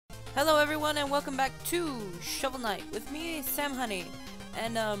Hello everyone and welcome back to Shovel Knight with me, Sam-Hunny.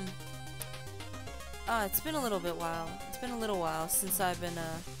 And it's been a little while since I've been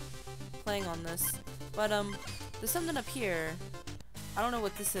playing on this. But there's something up here. I don't know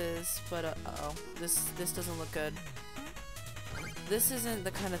what this is, but uh-oh, this doesn't look good. This isn't the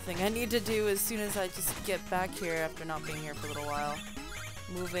kind of thing I need to do as soon as I just get back here after not being here for a little while.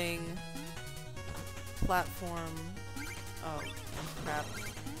 Moving platform. Oh crap.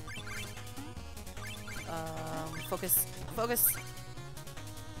 Focus. Focus!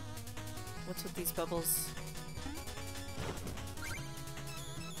 What's with these bubbles?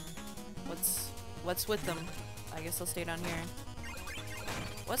 What's with them? I guess I'll stay down here.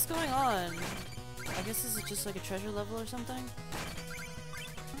 What's going on? I guess this is just like a treasure level or something?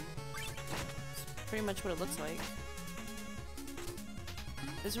 It's pretty much what it looks like.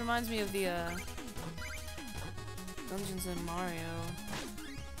 This reminds me of the, dungeons in Mario.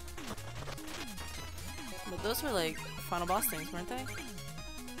 But those were like final boss things, weren't they?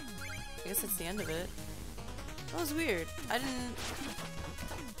 I guess that's the end of it. That was weird. I didn't...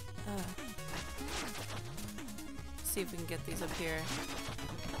 see if we can get these up here.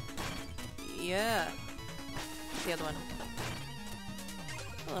 Yeah! The other one.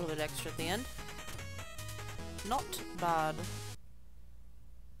 A little bit extra at the end. Not bad.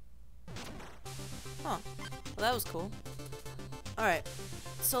 Huh. Well, that was cool. Alright.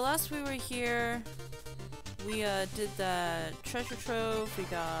 So last we were here, we did that treasure trove, we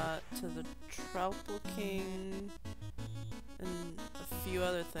got to the Troupple King, and a few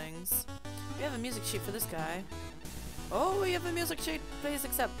other things. We have a music sheet for this guy. Oh, we have a music sheet! Please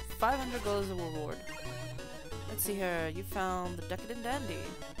accept 500 gold as a reward. Let's see here, you found the Decadent Dandy.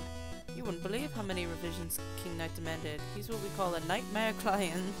 You wouldn't believe how many revisions King Knight demanded. He's what we call a nightmare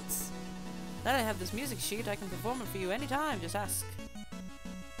client. Now that I have this music sheet, I can perform it for you anytime, just ask.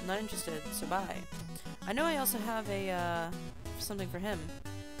 I'm not interested, so bye. I know I also have a, something for him.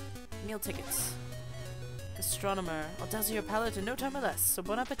 Meal tickets. Gastronomer. I'll dazzle your palate in no time or less, so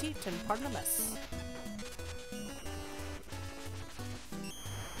bon appetit and pardon the mess.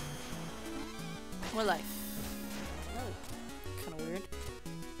 More life. Oh, kinda weird.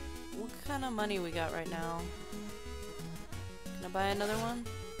 What kind of money we got right now? Can I buy another one?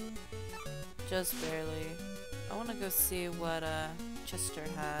 Just barely. I wanna go see what, Chester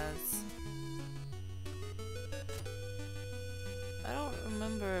has. I don't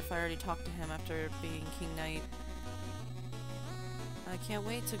remember if I already talked to him after being King Knight. I can't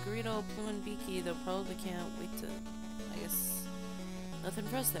wait to greet old Plum and Beaky, though probably can't wait to... I guess... nothing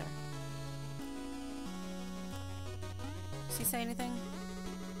for us there. Does he say anything?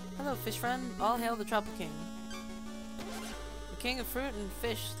 Hello, fish friend. All hail the Troupple King. The king of fruit and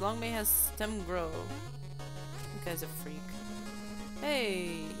fish, long may his stem grow. You guy's a freak.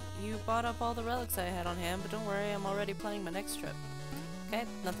 Hey, you bought up all the relics I had on hand, but don't worry, I'm already planning my next trip. Okay,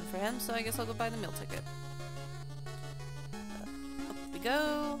 nothing for him, so I guess I'll go buy the meal ticket. Up we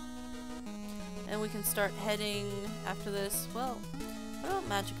go. And we can start heading after this. Well, what about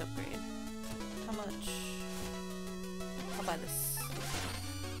magic upgrade? How much? I'll buy this.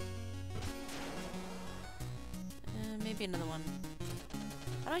 And maybe another one.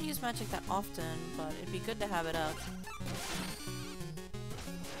 I don't use magic that often, but it'd be good to have it up.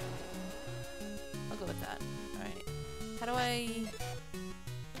 I'll go with that. Alright. How do I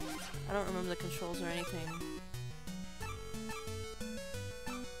don't remember the controls or anything.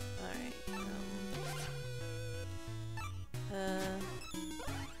 Alright.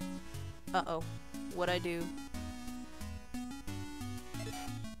 Uh-oh. What'd I do?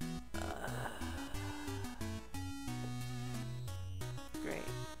 Great.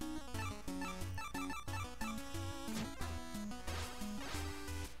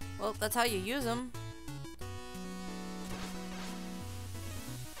 Well, that's how you use them.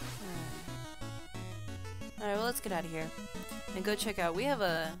 Alright, well, let's get out of here and go check out. We have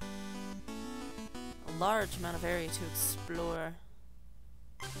a large amount of area to explore.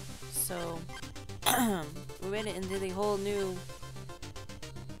 So, we made it into the whole new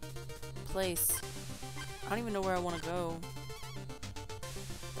place. I don't even know where I want to go.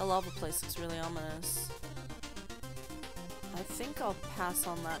 The lava place looks really ominous. I think I'll pass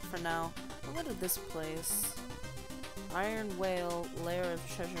on that for now. I'll go to this place. Iron Whale, Lair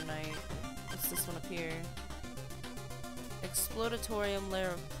of Treasure Knight. What's this one up here? Explodatorium, Lair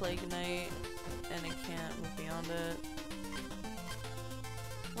of Plague Knight, and it can't move beyond it.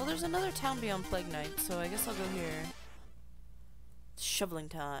 Well, there's another town beyond Plague Knight, so I guess I'll go here. It's shoveling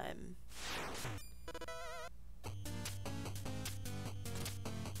time.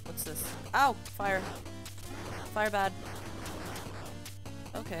 What's this? Ow! Fire. Fire bad.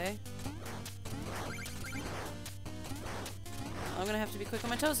 Okay. I'm gonna have to be quick on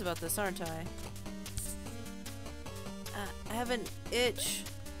my toes about this, aren't I? I have an itch.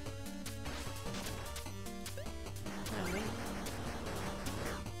 Alright.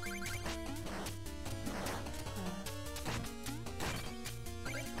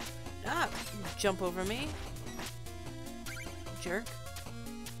 Ah! Jump over me. Jerk.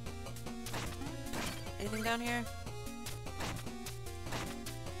 Anything down here?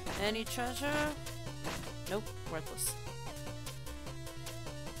 Any treasure? Nope, worthless.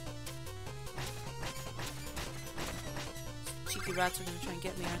 Cheeky rats are gonna try and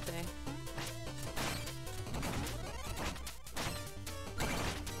get me, aren't they?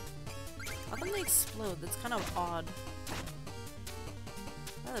 How come they explode? That's kind of odd.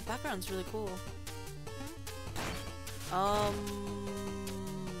 Oh, the background's really cool.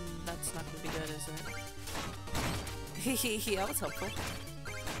 That's not gonna be good, is it? That was helpful.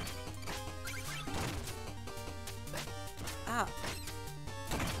 Ah.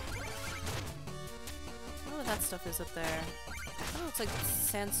 I don't know what that stuff is up there. Oh, it looks like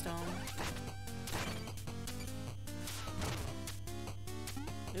sandstone.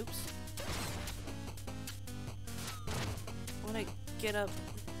 Oops. I wanna get up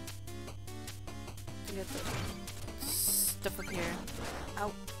to get the stuff up here.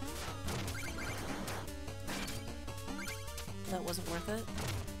 Ow. That wasn't worth it.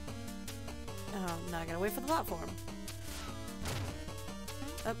 Now I gotta wait for the platform.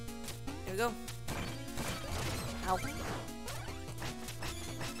 Up. Here we go. Ow.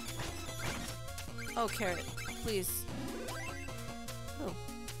 Oh, carrot. Please. Oh.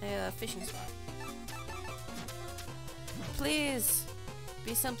 A fishing spot. Please!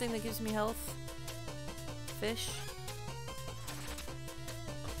 Be something that gives me health. Fish.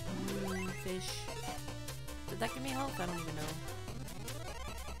 Fish. Did that give me health? I don't even know.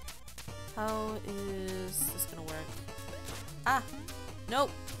 How is this gonna work? Ah!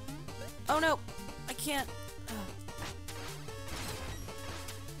 Nope! Oh no! I can't!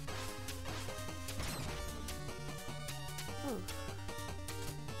 Ooh.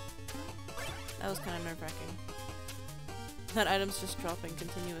 That was kind of nerve-wracking. That item's just dropping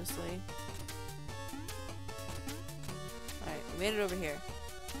continuously. Alright, we made it over here.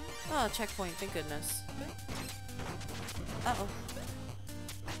 Oh, checkpoint, thank goodness. Uh-oh.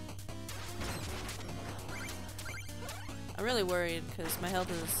 I'm really worried because my health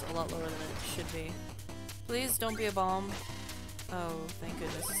is a lot lower than it should be. Please don't be a bomb. Oh, thank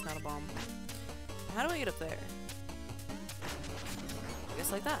goodness it's not a bomb. How do I get up there? I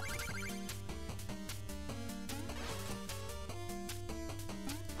guess like that.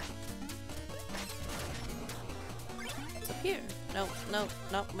 It's up here. No, no,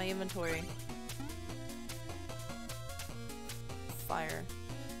 no, my inventory. Fire.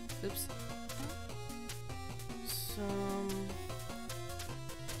 Oops.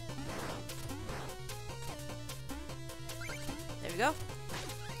 There we go.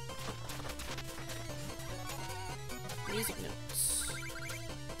 Music notes.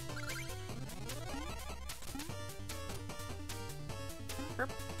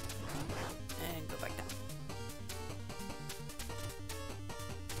 Burp. And go back down.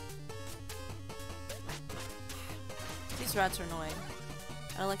 These rats are annoying.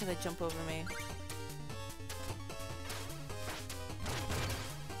 I don't like how they jump over me.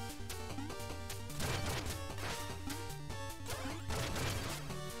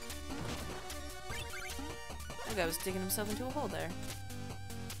 That guy was digging himself into a hole there.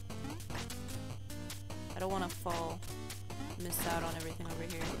 I don't want to fall, miss out on everything over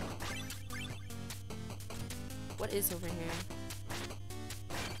here. What is over here?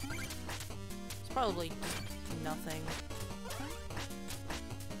 It's probably nothing.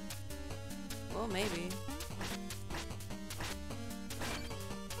 Well, maybe.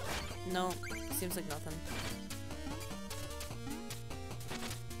 No, seems like nothing.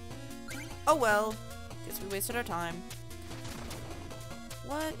 Oh well. Guess we wasted our time.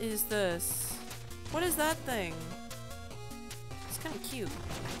 What is this? What is that thing? It's kind of cute.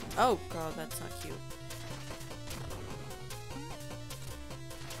 Oh god, that's not cute.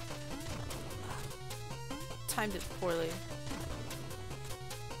 Timed it poorly.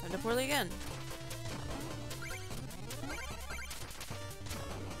 Timed it poorly again.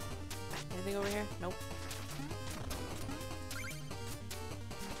 Anything over here? Nope.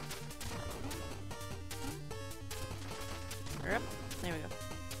 Yep. There we go.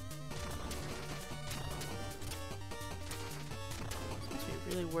 Makes me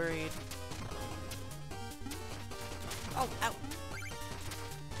really worried. Oh, ow!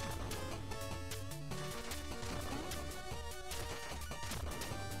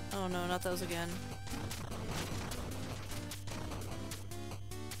 Oh no, not those again.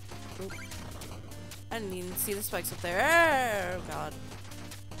 Oop. I didn't even see the spikes up there. Oh god.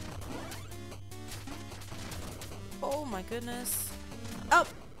 Oh my goodness. Oh!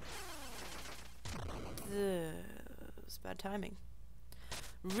 It's bad timing.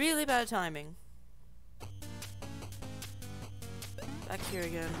 Really bad timing. Back here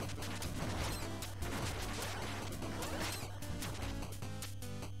again.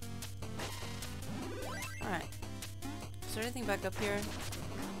 Alright. Is there anything back up here?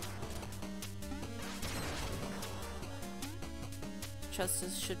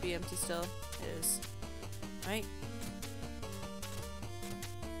 Chest should be empty still. It is. Right?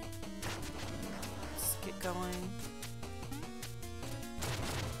 Let's get going.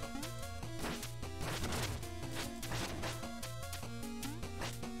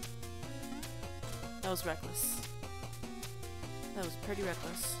 That was reckless. That was pretty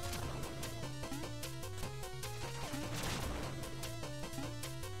reckless.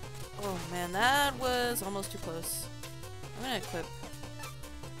 Oh man, that was almost too close. I'm gonna equip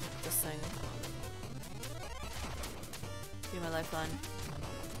this thing. Be my lifeline.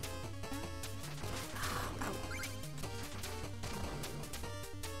 Ow.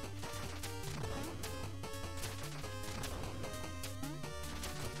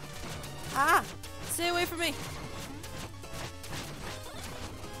 Ah! Stay away from me!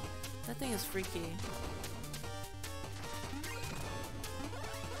 That thing is freaky.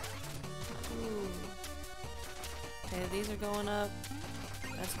 Ooh. Okay, these are going up.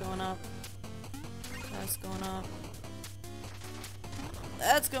 That's going up. That's going up.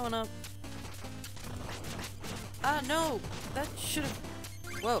 That's going up. Ah, no! That should've...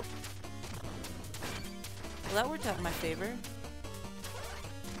 Whoa. Well, that worked out in my favor.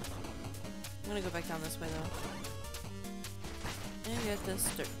 I'm gonna go back down this way, though. And get this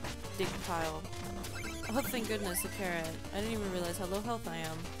dirt. Dig pile. Oh, thank goodness, a carrot. I didn't even realize how low health I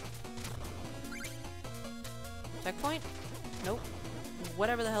am. Checkpoint? Nope.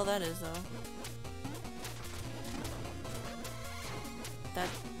 Whatever the hell that is, though. That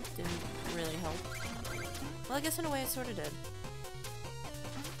didn't really help. Well, I guess in a way it sort of did.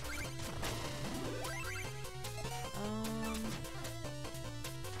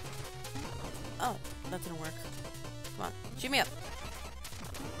 Oh, that didn't work. Come on, shoot me up.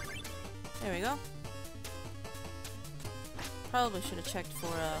 There we go. Probably should have checked for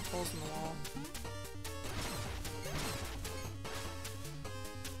holes in the wall.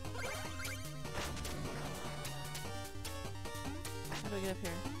 How do I get up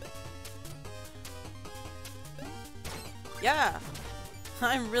here? Yeah!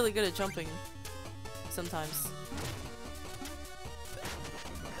 I'm really good at jumping. Sometimes.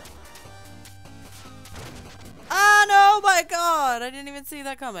 Ah, no! My god! I didn't even see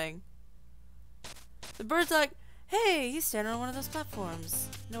that coming. The bird's like, hey, he's standing on one of those platforms.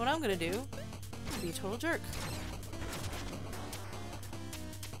 You know what I'm gonna do? Be a total jerk.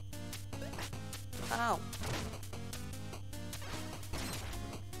 Ow.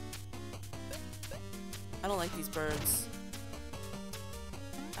 I don't like these birds.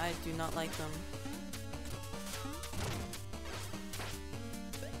 I do not like them.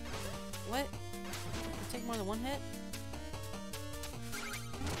 What? I take more than one hit?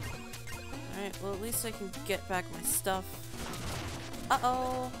 Alright, well at least I can get back my stuff.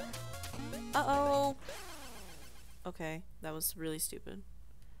 Uh-oh! Uh-oh! Okay, that was really stupid.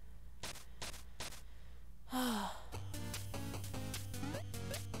 The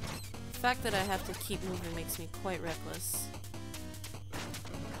fact that I have to keep moving makes me quite reckless.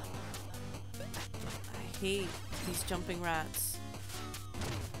 I hate these jumping rats.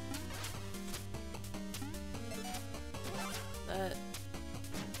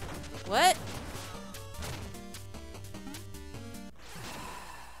 What?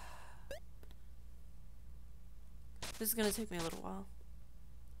 This is gonna take me a little while.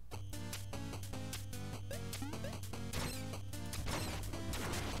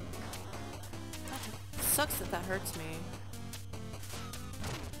 Sucks that that hurts me.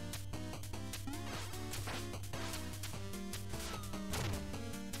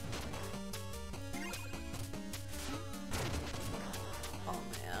 Oh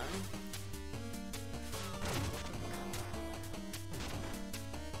man.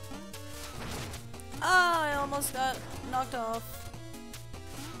 Ah, I almost got knocked off.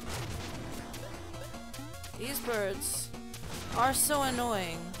 These birds are so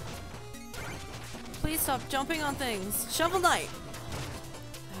annoying. Please stop jumping on things. Shovel Knight!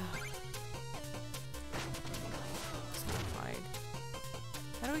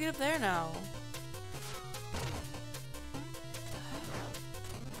 How do we get up there now?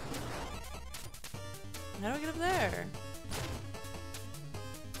 How do I get up there?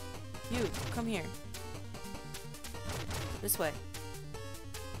 You, come here. This way.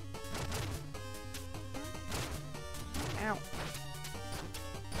 Ow.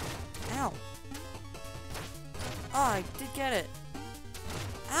 Ow. Oh, I did get it.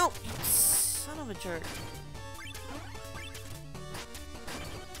 Ow! You son of a jerk.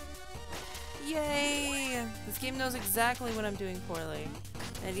 Yay! This game knows exactly when I'm doing poorly.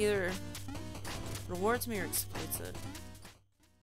 And it either rewards me or exploits it.